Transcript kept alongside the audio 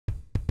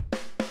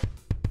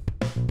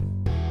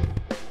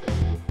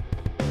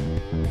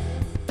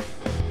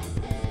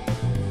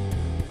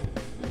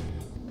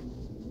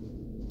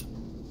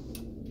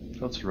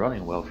it's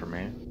running well for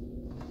me.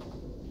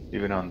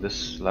 Even on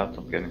this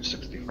laptop, I'm getting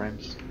 60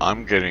 frames.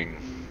 I'm getting,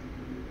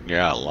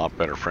 yeah, a lot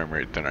better frame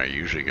rate than I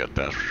usually get,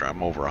 that's for sure.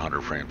 I'm over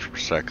 100 frames per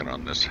second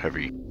on this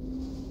heavy,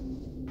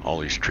 all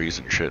these trees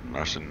and shit, and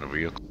us in the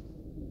vehicle.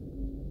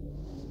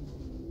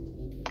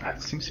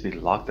 It seems to be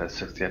locked at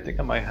 60. I think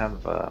I might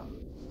have.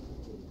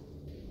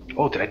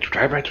 Oh, did I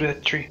drive right through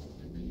that tree?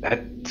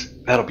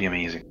 That'll be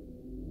amazing.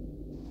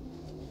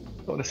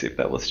 I want to see if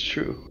that was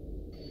true.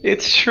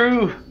 It's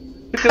true.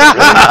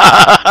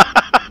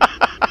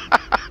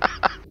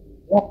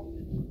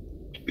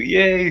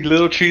 Yay!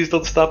 Little trees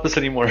don't stop us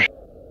anymore.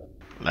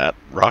 That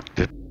rocked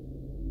it.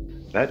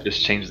 That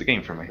just changed the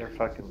game for me. They're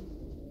fucking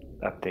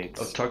updates.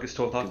 Oh, target's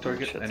 12 o'clock.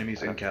 Target.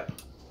 Enemies in cap.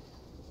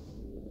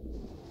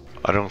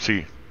 I don't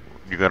see.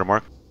 You got a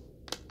mark?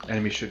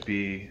 Enemy should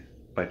be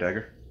by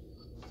dagger.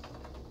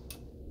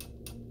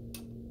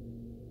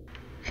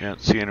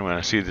 Can't see anyone.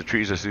 I see the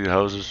trees, I see the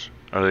houses.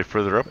 Are they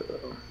further up?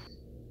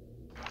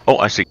 Oh,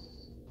 I see.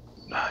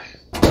 Nice.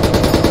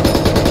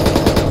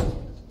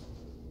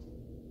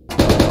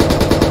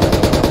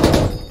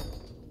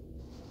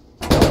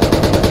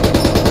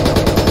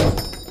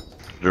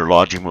 They're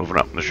lodging moving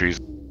up in the trees.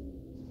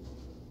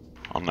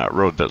 On that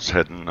road that's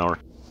heading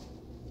north.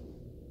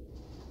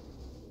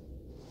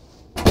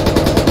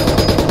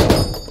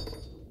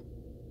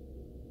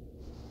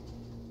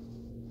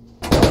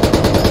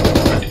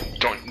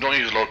 Don't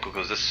use local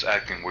because this is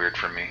acting weird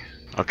for me.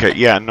 Okay,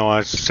 yeah, no, I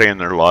was saying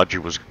their lodge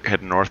was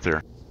heading north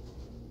there.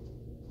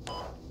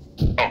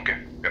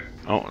 Okay, yep.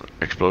 Oh,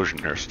 explosion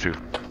there's two.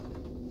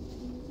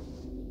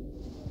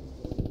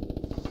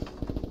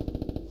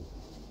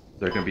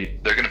 They're gonna be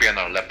on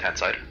the left hand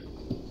side.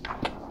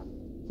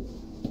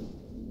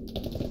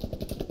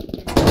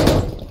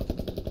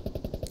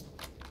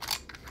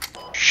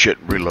 Shit,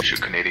 reload. 2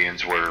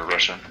 Canadians were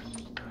Russian.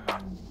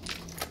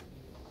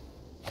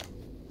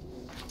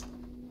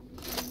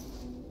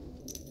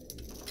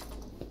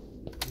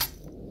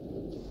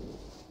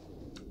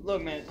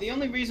 Look, man, the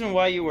only reason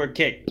why you were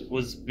kicked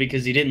was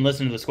because you didn't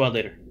listen to the squad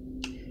leader.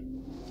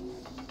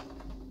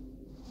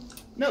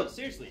 No,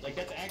 seriously, like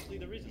that's actually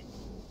the reason.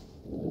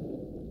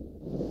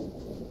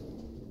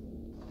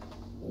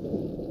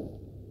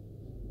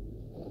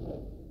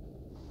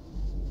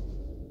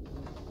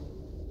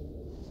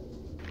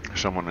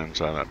 Someone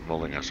inside that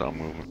building I saw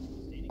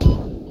moving.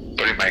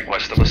 30 mic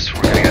west of us.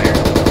 We're getting out of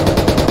here.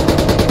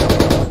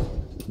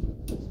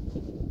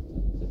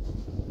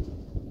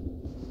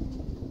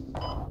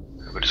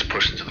 We're just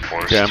pushing to the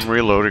forest. Yeah, I'm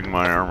reloading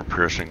my armor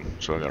piercing,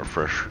 so I got a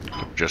fresh,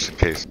 just in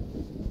case.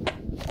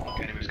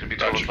 Enemy's gonna be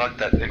 12 o'clock.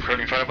 That in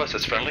front of us,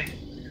 that's friendly.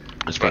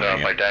 It's But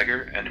funny, by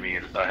dagger, enemy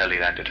heli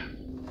landed.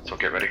 So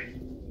get ready.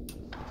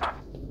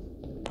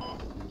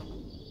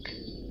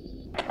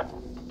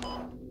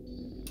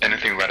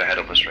 Anything right ahead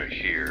of us right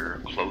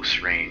here,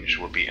 close range,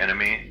 will be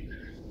enemy.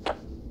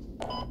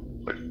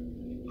 But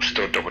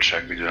still double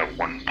check, we do have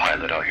one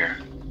pilot out here.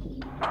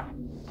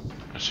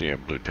 I see a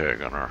blue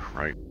tag on our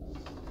right.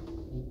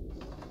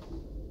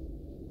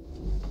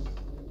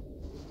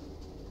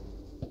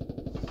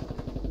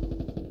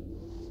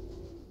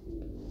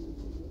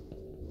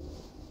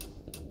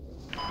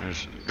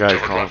 There's a guy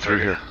crawling through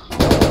here.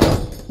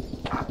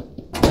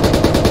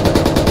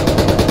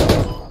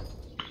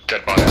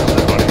 Dead body,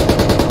 dead body.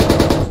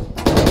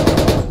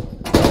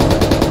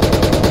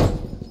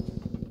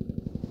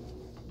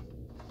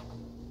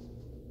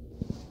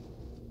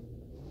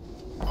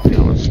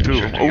 No, it's two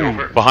of them.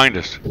 Oh, behind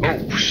us.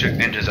 Oh shit,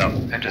 engines out,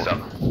 engines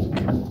out.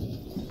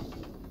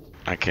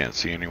 I can't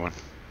see anyone.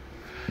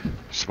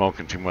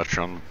 Smoking too much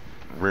on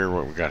the rear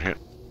where we got hit.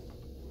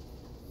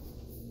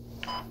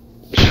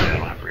 Shit, I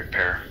don't have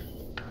repair.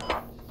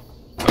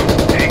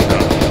 Oh, hang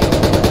on.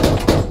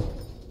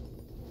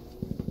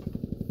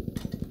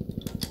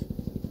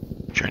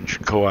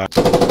 Change co-op.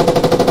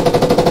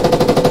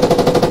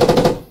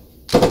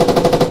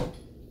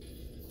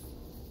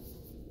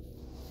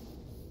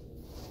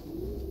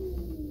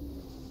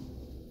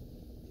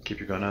 Keep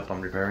your gun up,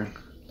 I'm repairing.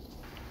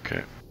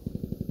 Okay.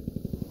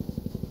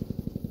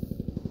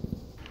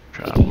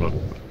 Trying to look.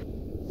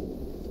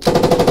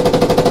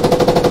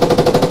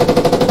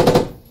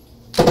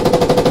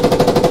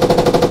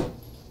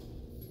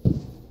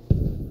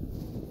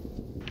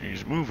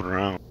 He's moving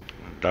around,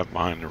 duck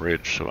behind the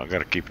ridge, so I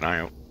gotta keep an eye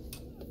out.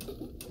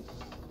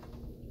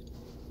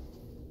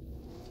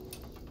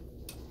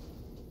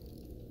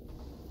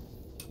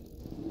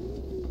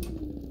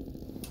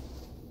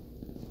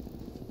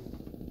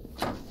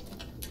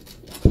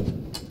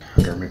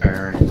 I'm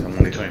repairing, I'm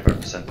only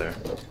 25% there.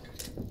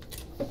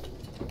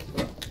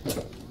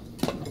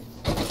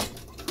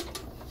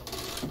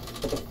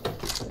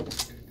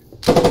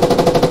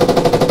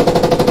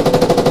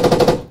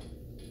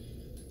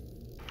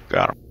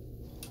 Got him.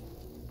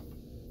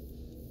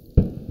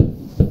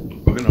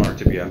 We're gonna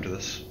RTB after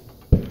this.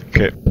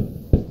 Okay.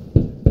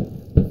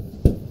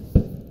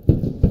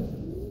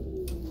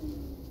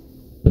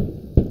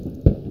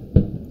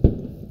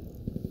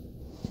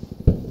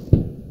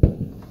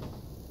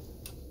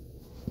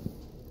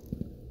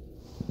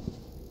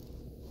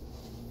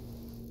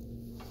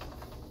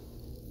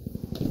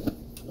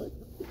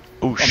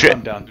 Oh shit!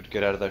 I'm down, dude.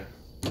 Get out of there.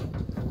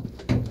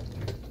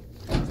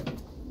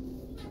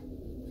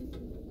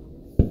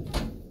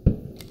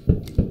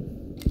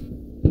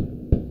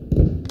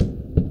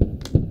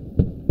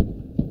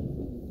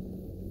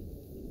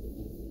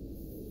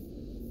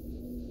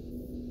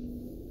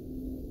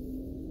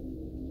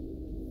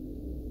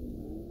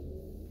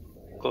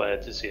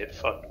 Glad to see it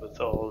fucked with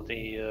all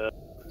the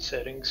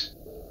settings.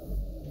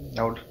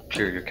 I would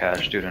clear your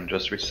cache, dude, and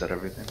just reset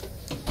everything.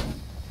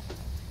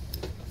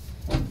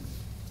 I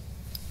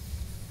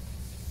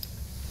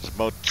was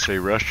about to say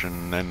rush,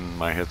 and then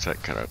my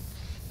headset cut out.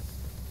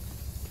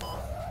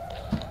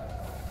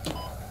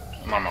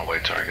 I'm on my way,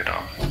 Target.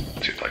 I'll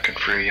see if I can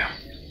free you.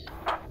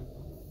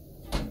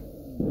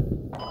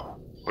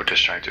 We're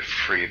just trying to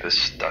free this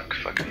stuck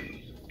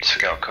fucking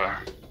scout car.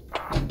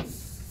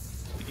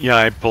 Yeah,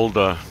 I pulled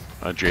a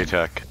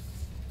JTAC.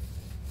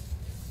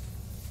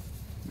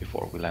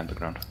 Before we land the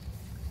ground.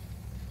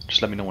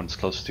 Just let me know when it's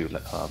close to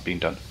being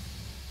done.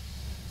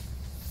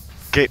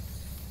 Okay.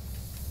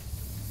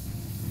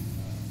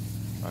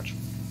 Roger.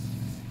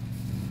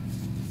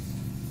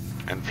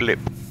 And flip.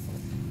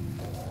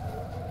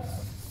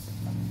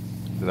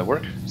 Did that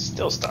work?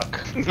 Still stuck.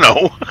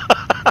 No.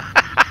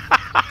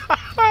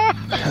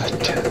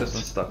 Damn, this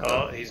one's stuck.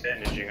 Oh, he's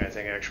bandaging, I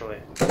think, actually.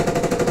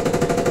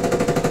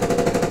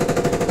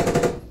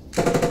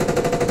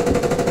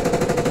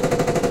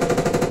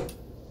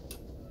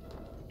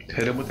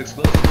 Hit him with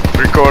explosive.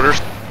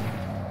 3/4.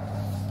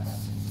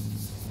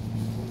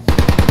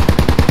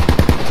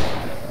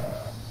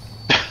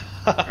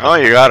 Oh,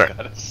 you got it.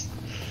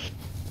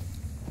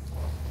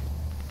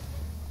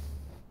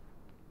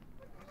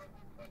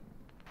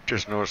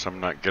 Just notice I'm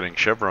not getting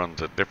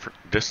chevrons at different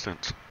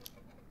distance.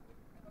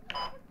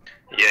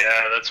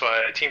 Yeah, that's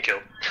why I team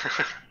killed.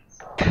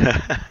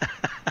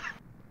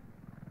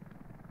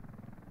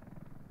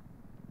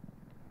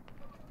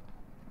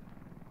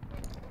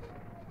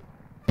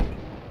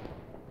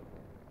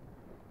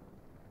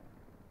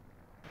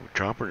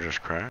 Chopper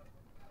just crashed.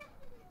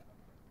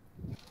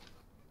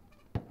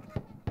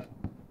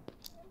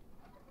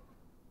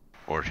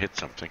 Or it hit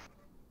something.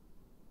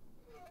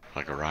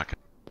 Like a rocket.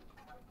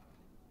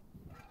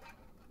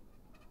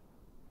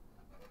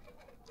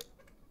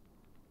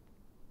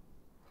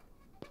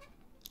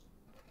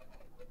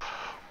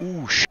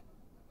 Ooh, sh.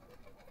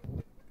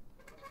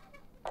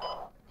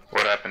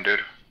 What happened, dude?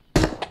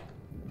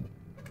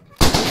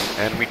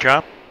 Enemy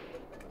chop.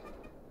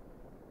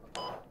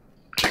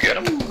 Did you get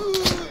him?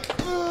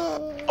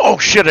 Oh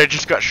shit, I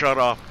just got shot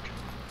off.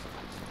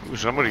 Ooh,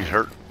 somebody's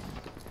hurt.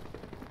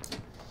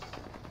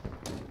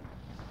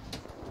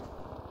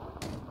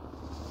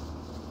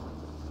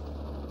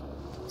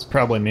 It's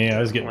probably me. I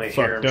was getting Only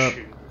hear fucked him up.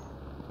 shoot.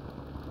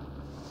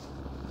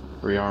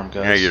 Rearm,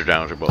 guys. Yeah, you're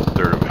down to about a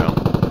third of health.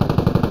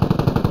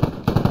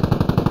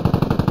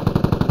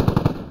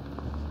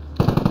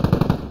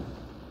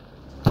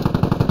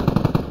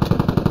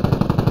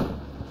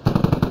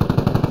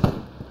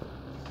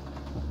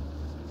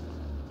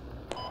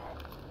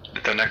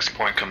 If the next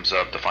point comes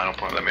up, the final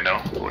point, let me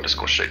know. We'll just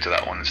go straight to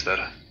that one instead.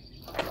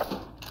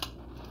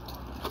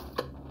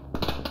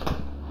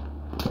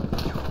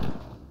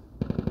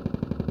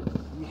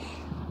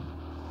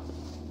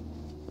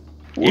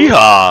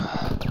 Yeehaw!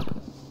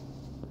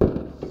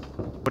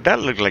 But that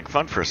looked like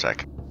fun for a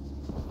second.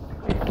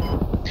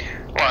 Well,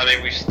 I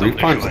think we still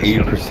Respawn's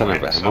 80%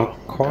 of ammo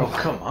Oh, cost?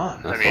 come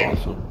on. That's I mean-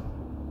 awesome.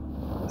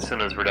 As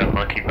soon as we're done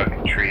monkey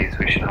bucking trees,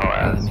 we should haul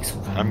ass.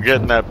 I'm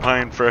getting that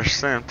pine fresh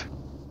scent.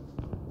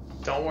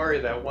 Don't worry,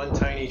 that one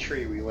tiny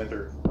tree we went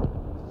through.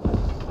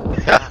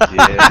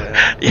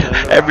 Yeah.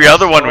 Yeah, every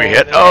other one we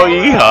hit. Oh,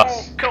 yeehaw!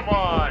 Oh, come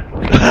on!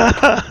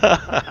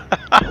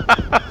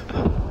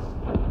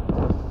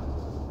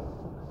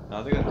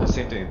 I think that's the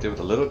same thing they did with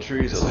the little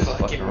trees or This those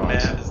fucking fucking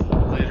rocks. map is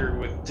littered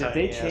with Did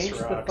they tiny change ass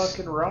the rocks.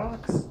 fucking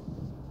rocks?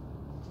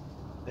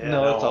 Yeah,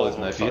 No, that's they'll always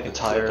nice. If you hit the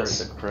fucking tire flip at us.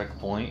 the correct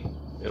point,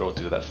 it'll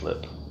do that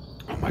flip.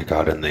 Oh my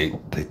god, and they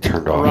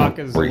turned A off rock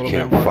is a where you little bit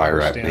can't more fire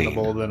at me.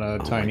 understandable than a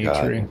my tiny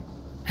God. tree.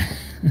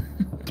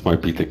 This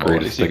might be the Well, at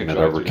greatest least you thing can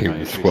that drive ever through came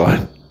tiny to trees.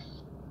 squad.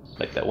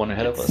 Like that one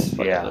ahead of us.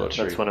 Fuck Yeah, that little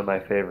tree. that's one of my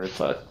favorites.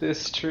 Fuck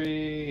this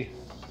tree.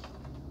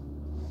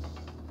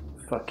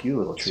 Fuck you,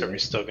 little So tree. we're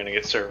still gonna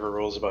get server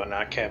rules about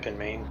not camping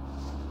main.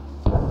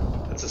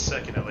 That's the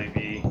second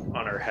LAV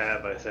on our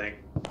hab, I think.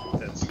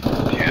 That's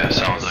Yeah,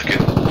 sounds like it.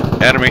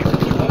 Enemy. I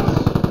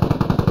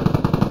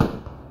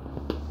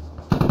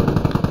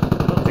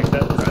don't think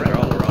that was Right, they're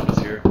right. all around us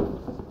here.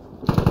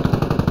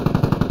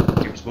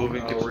 Keeps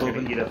moving, Oh, keeps we're gonna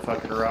moving. eat a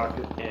fucking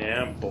rocket.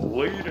 yeah, I'm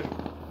bleeding.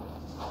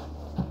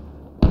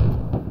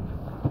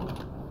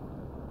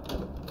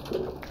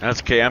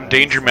 That's okay, I'm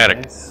danger medic.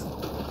 Nice.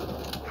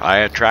 I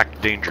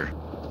attract danger.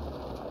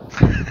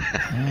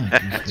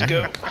 Let's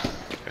go.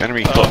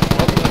 Enemy Oh, close.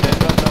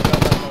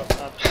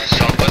 up.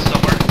 Southwest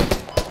somewhere.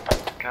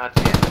 God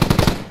damn it.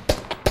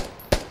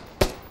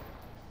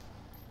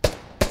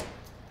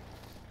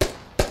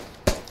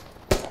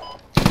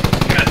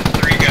 Got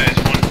 3 guys,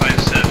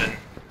 157.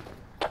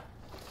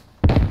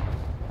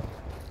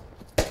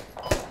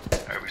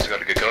 Alright, we just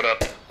gotta get goat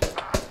up.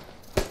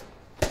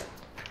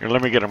 Here,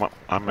 let me get him up.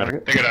 I'm at a...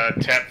 They got a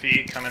tap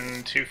feed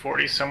coming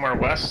 240 somewhere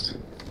west.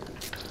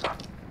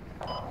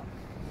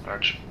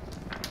 Arch.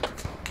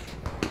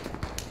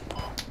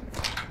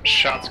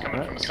 Shots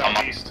coming from the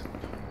southeast.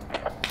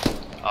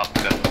 Up,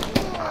 good.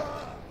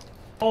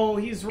 Oh,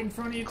 he's right in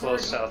front of you.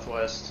 Close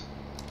southwest.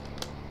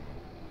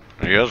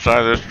 On the other side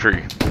of this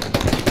tree.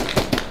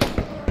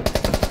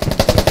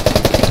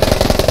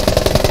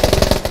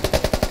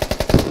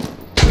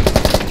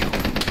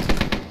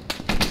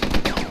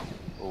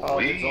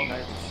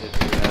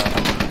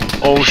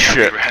 Oh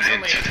shit.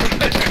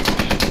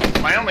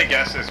 My only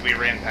guess is we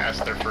ran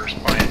past their first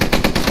plant.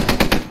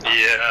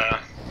 Yeah,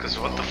 because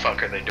what the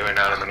fuck are they doing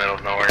out in the middle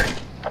of nowhere?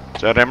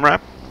 Is that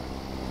MRAP?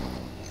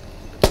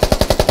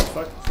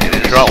 It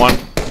is. Shot one.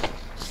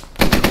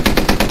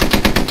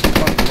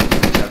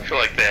 I feel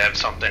like they have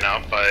something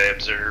out by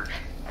observe.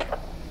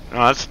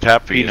 No, that's a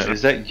tap feed. Penut,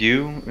 is that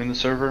you in the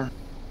server?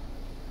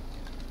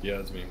 Yeah,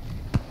 that's me.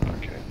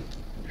 Okay.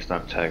 It's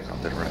not tagged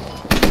on there, right?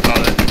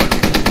 Oh, that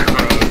fucking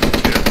crow.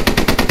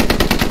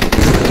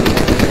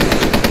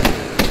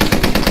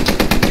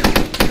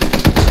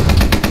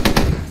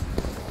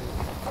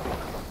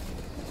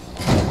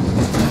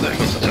 There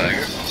goes the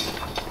tiger.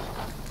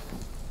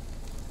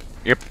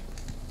 Yep.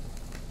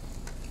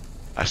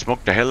 I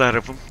smoked the hell out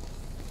of him.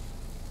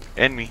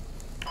 And me.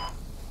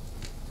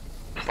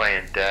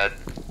 Playing dead.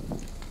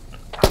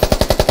 I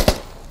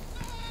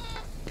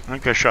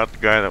think I shot the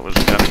guy that was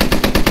dead.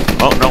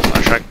 Oh no,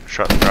 I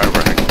shot the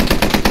driver.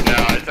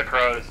 No, it's the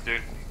crows,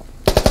 dude.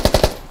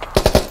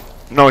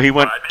 No, he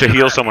went to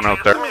heal someone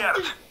out there.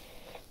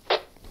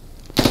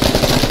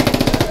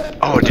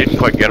 Oh, it didn't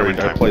quite get him in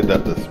I time. played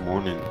that this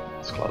morning.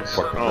 It's close.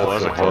 Oh,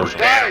 was it close?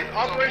 Guys,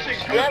 Operation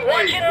Goose Bay!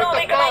 What the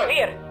fuck?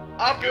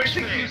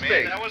 Operation Goose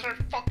Bay! That was our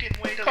fucking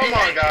way to Come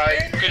on,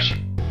 guys!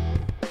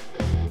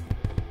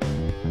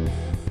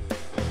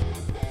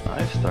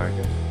 Nice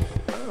target.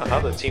 I don't know how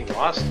the team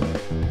lost.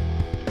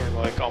 They were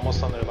like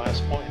almost on their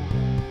last point.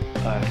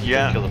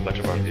 Yeah. Killed a bunch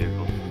of our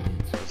vehicles.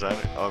 Is that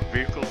it?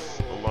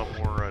 Vehicles?